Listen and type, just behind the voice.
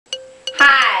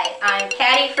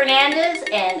Patty Fernandez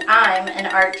and I'm an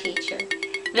art teacher.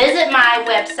 Visit my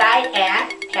website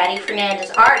at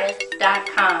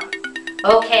pattyfernandezartist.com.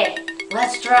 Okay,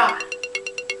 let's draw.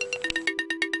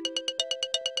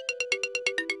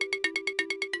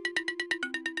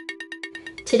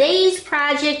 Today's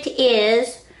project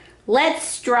is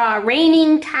let's draw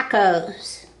raining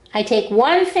tacos. I take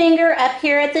one finger up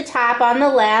here at the top on the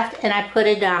left and I put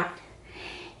a dot.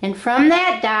 And from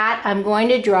that dot I'm going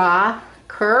to draw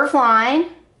curved line,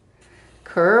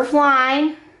 curved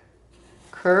line,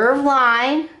 curved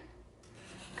line,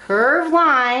 curved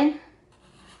line,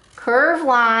 curved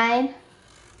line,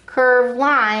 curved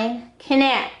line,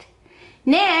 connect.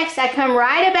 Next, I come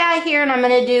right about here and I'm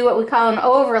going to do what we call an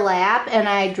overlap, and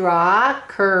I draw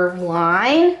curved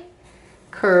line,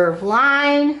 curved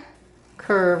line,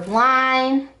 curved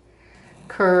line,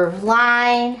 curved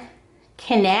line,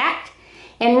 connect.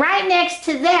 And right next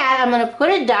to that, I'm going to put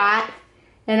a dot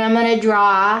and I'm going to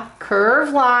draw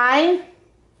curved line,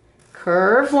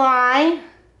 curved line,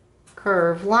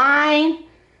 curved line,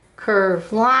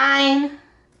 curved line,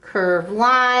 curved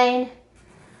line,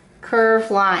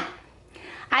 curved line.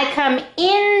 I come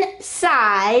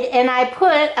inside and I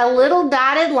put a little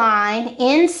dotted line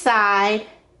inside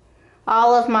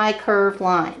all of my curved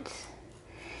lines.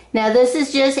 Now this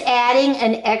is just adding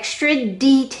an extra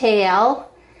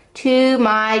detail to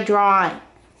my drawing,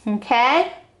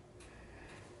 okay?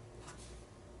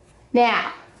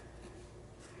 Now,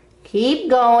 keep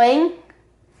going,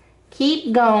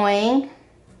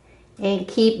 and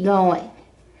keep going.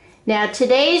 Now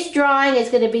today's drawing is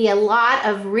going to be a lot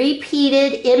of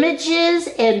repeated images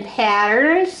and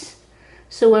patterns.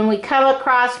 So when we come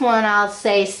across one, I'll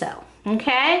say so.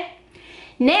 Okay?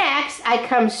 Next, I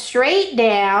come straight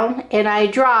down and I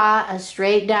draw a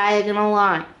straight diagonal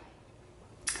line.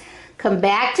 Come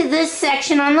back to this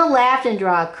section on the left and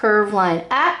draw a curved line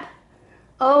up,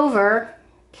 over,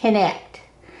 connect.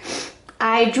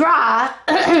 I draw,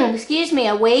 excuse me,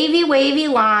 a wavy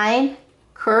line,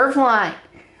 curved line.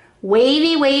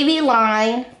 Wavy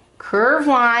line, curved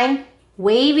line,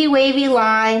 wavy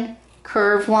line,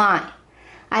 curved line.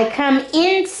 I come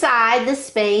inside the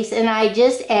space and I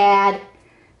just add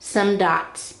some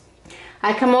dots.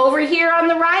 I come over here on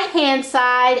the right hand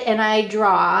side and I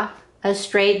draw a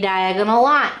straight diagonal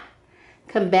line.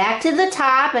 Come back to the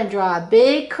top and draw a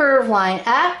big curved line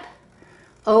up,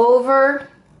 over,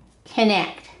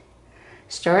 connect.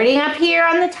 Starting up here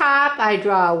on the top, I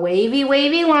draw a wavy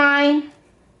line,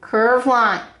 curved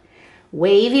line,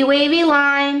 wavy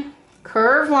line,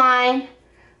 curved line,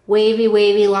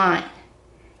 wavy line.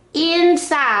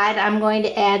 Inside, I'm going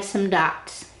to add some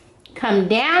dots. Come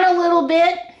down a little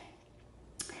bit,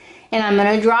 and I'm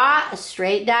going to draw a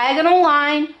straight diagonal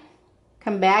line.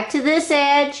 Come back to this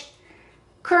edge,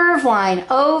 curved line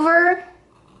over,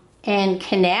 and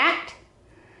connect.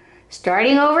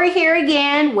 Starting over here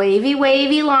again, wavy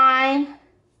line,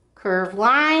 curved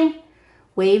line,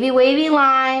 wavy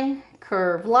line,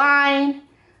 curved line,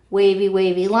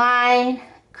 wavy line,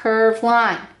 curved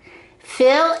line.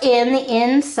 Fill in the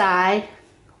inside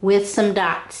with some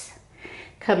dots.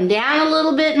 Come down a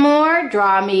little bit more,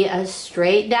 draw me a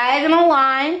straight diagonal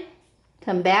line.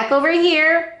 Come back over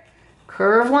here,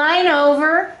 curved line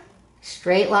over,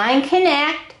 straight line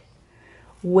connect,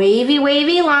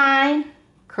 wavy line,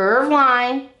 curved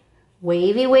line,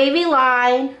 wavy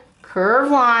line,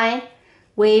 curved line,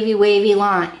 wavy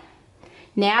line.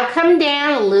 Now come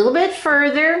down a little bit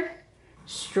further,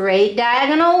 straight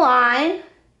diagonal line,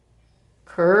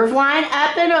 curved line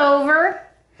up and over,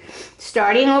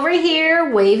 starting over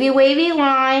here, wavy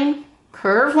line,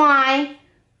 curved line,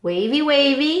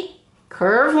 wavy,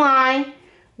 curved line,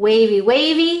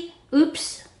 wavy,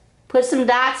 oops, put some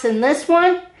dots in this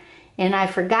one, and I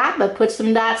forgot, but put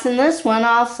some dots in this one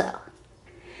also.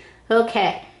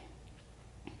 Okay.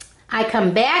 I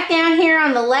come back down here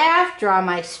on the left, draw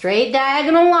my straight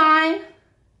diagonal line,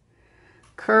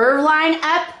 curved line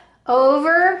up,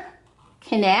 over,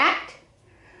 connect,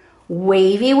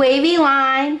 wavy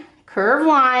line, curved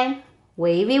line,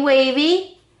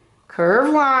 wavy,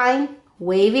 curved line,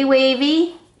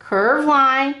 wavy, curved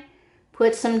line,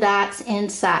 put some dots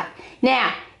inside.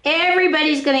 Now,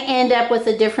 everybody's going to end up with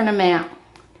a different amount.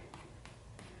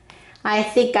 I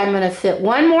think I'm going to fit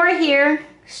one more here.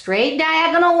 Straight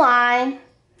diagonal line,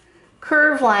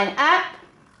 curved line up,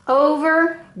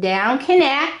 over, down,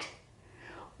 connect,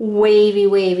 wavy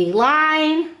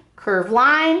line, curved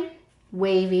line,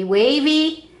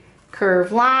 wavy,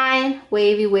 curved line,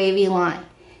 wavy line.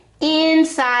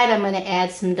 Inside, I'm going to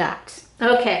add some dots.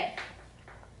 Okay.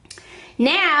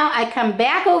 Now, I come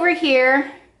back over here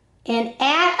and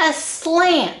add a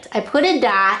slant. I put a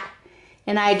dot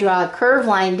and I draw a curved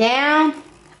line down,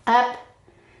 up,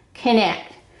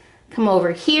 connect. Come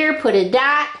over here, put a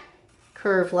dot,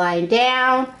 curved line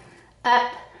down,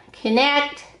 up,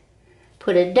 connect,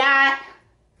 put a dot,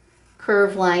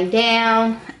 curved line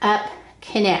down, up,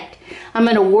 connect. I'm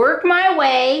going to work my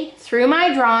way through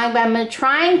my drawing, but I'm going to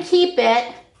try and keep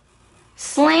it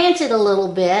slanted a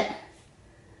little bit.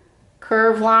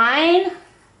 Curved line,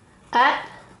 up,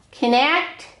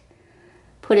 connect,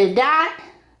 put a dot,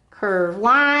 curved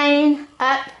line,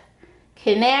 up,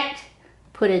 connect,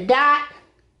 put a dot,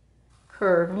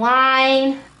 curved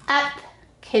line, up,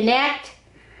 connect,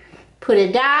 put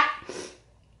a dot,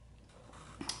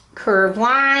 curved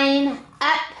line,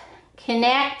 up,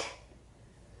 connect,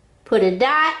 put a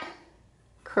dot,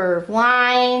 curved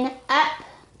line, up,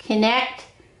 connect,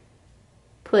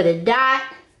 put a dot,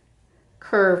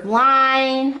 curved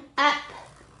line, up,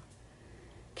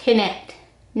 connect.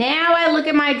 Now I look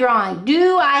at my drawing.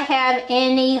 Do I have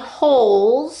any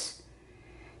holes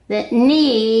that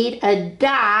need a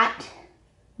dot,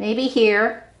 maybe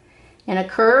here, and a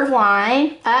curved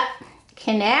line, up,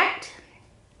 connect,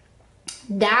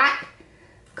 dot,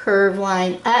 curved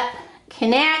line, up,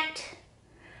 connect,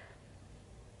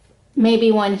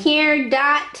 maybe one here,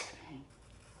 dot,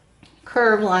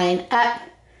 curved line, up,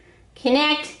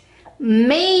 connect,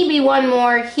 maybe one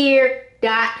more here,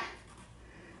 dot,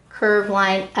 curved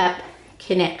line, up,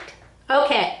 connect.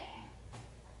 Okay,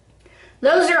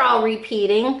 those are all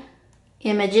repeating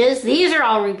images. These are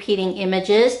all repeating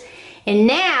images. And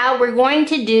now we're going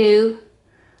to do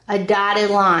a dotted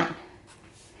line.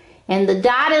 And the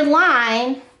dotted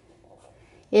line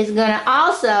is going to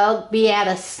also be at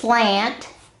a slant.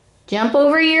 Jump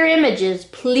over your images.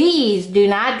 Please do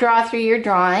not draw through your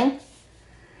drawing.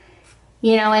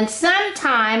 You know, and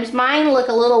sometimes mine look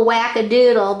a little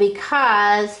wackadoodle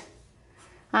because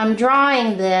I'm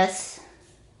drawing this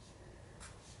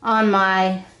on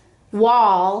my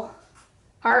wall,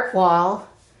 art wall,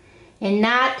 and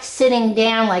not sitting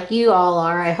down like you all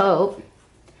are, I hope.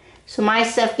 So my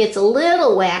stuff gets a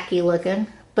little wacky looking.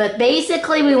 But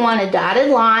basically we want a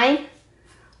dotted line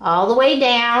all the way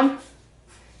down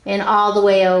and all the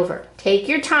way over. Take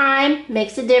your time,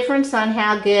 makes a difference on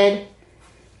how good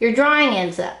your drawing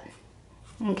ends up.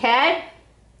 Okay?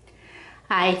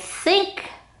 I think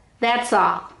that's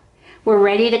all. We're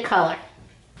ready to color.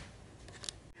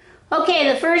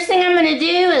 Okay, the first thing I'm going to do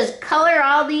is color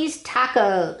all these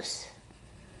tacos.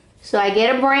 So I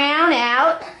get a brown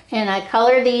out and I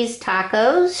color these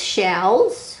tacos,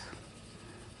 shells,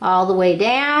 all the way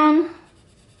down,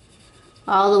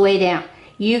 all the way down.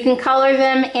 You can color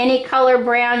them any color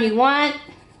brown you want.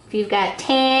 If you've got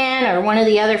tan or one of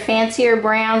the other fancier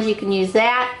browns, you can use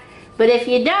that. But if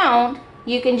you don't,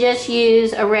 you can just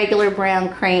use a regular brown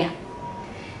crayon.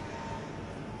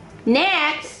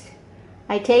 Next,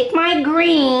 I take my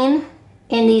green,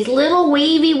 and these little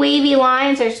wavy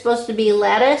lines are supposed to be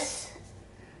lettuce.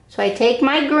 So I take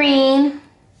my green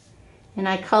and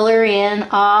I color in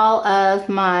all of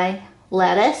my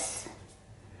lettuce.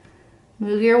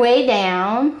 Move your way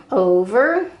down,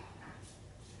 over,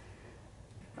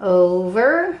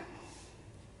 over,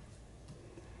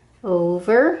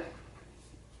 over,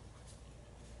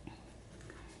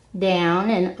 down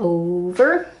and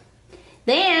over.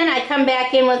 Then I come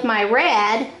back in with my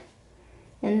red,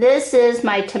 and this is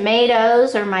my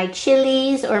tomatoes or my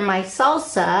chilies or my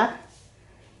salsa,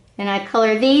 and I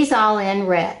color these all in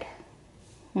red.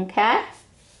 Okay?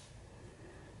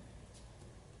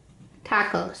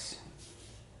 Tacos.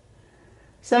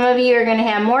 Some of you are going to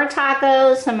have more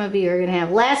tacos, some of you are going to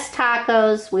have less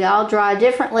tacos. We all draw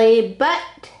differently,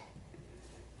 but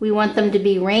we want them to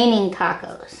be raining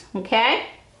tacos. Okay?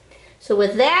 So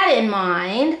with that in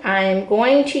mind, I'm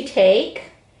going to take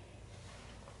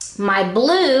my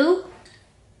blue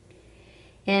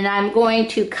and I'm going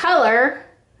to color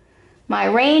my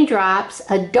raindrops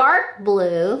a dark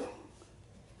blue.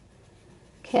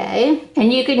 Okay,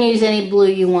 and you can use any blue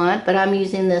you want, but I'm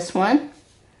using this one,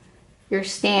 your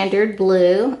standard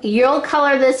blue. You'll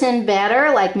color this in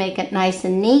better, like make it nice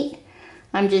and neat.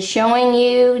 I'm just showing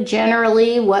you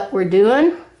generally what we're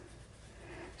doing.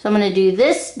 So I'm going to do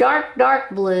this dark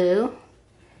blue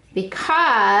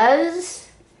because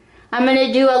I'm going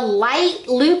to do a light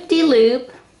loop-de-loop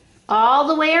all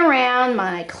the way around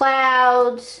my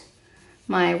clouds,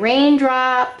 my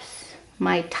raindrops,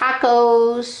 my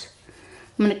tacos.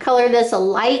 I'm going to color this a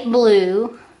light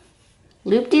blue,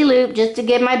 loop-de-loop, just to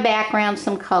give my background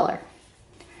some color.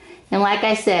 And like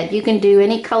I said, you can do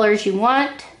any colors you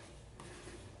want,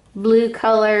 blue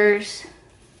colors,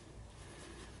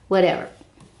 whatever.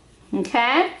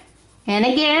 Okay? And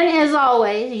again, as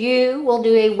always, you will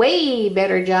do a way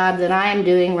better job than I am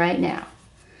doing right now.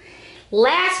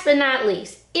 Last but not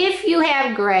least, if you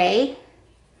have gray,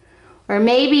 or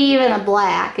maybe even a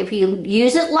black, if you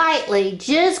use it lightly,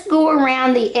 just go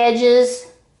around the edges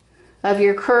of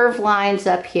your curved lines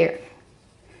up here.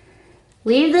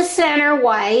 Leave the center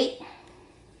white,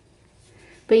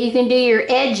 but you can do your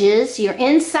edges, your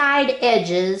inside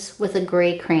edges, with a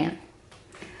gray crayon.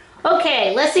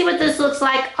 Okay, let's see what this looks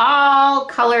like all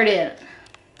colored in.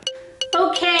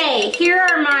 Okay, here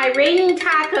are my raining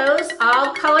tacos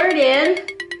all colored in.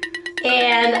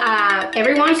 And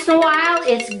every once in a while,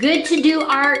 it's good to do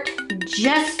art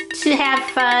just to have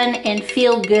fun and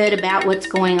feel good about what's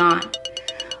going on.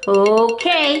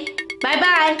 Okay,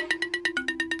 bye-bye.